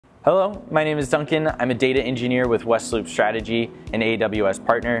Hello, my name is Duncan. I'm a data engineer with Westloop Strategy, an AWS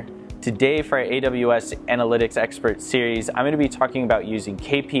partner. Today for our AWS Analytics Expert Series, I'm going to be talking about using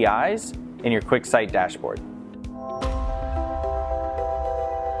KPIs in your QuickSight dashboard.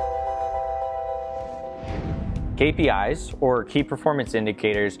 KPIs, or Key Performance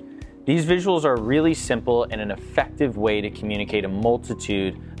Indicators, these visuals are really simple and an effective way to communicate a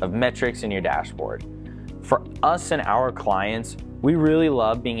multitude of metrics in your dashboard. For us and our clients, we really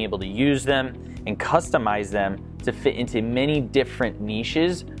love being able to use them and customize them to fit into many different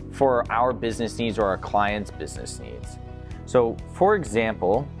niches for our business needs or our clients' business needs. So for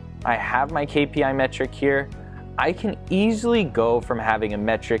example, I have my KPI metric here. I can easily go from having a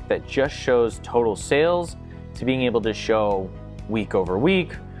metric that just shows total sales to being able to show week over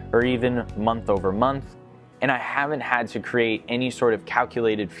week or even month over month. And I haven't had to create any sort of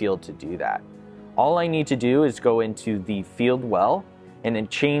calculated field to do that. All I need to do is go into the field well and then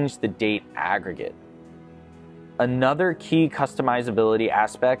change the date aggregate. Another key customizability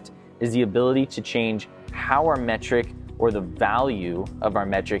aspect is the ability to change how our metric or the value of our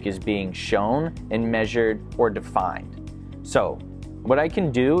metric is being shown and measured or defined. So what I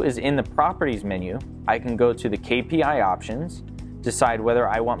can do is in the properties menu, I can go to the KPI options, decide whether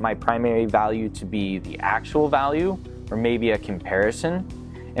I want my primary value to be the actual value or maybe a comparison.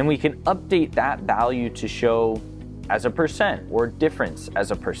 And we can update that value to show as a percent or difference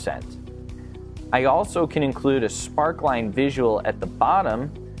as a percent. I also can include a sparkline visual at the bottom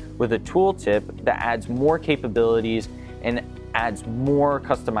with a tooltip that adds more capabilities and adds more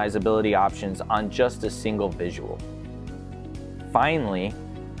customizability options on just a single visual. Finally,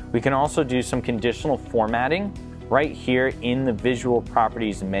 we can also do some conditional formatting right here in the visual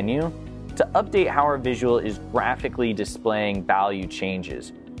properties menu to update how our visual is graphically displaying value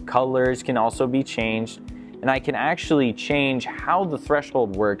changes. Colors can also be changed, and I can actually change how the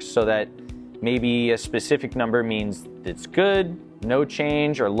threshold works so that maybe a specific number means it's good, no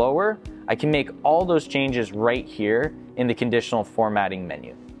change, or lower. I can make all those changes right here in the conditional formatting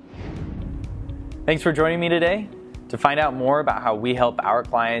menu. Thanks for joining me today. To find out more about how we help our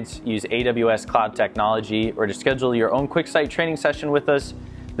clients use AWS cloud technology or to schedule your own QuickSight training session with us,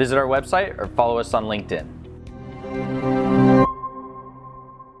 visit our website or follow us on LinkedIn.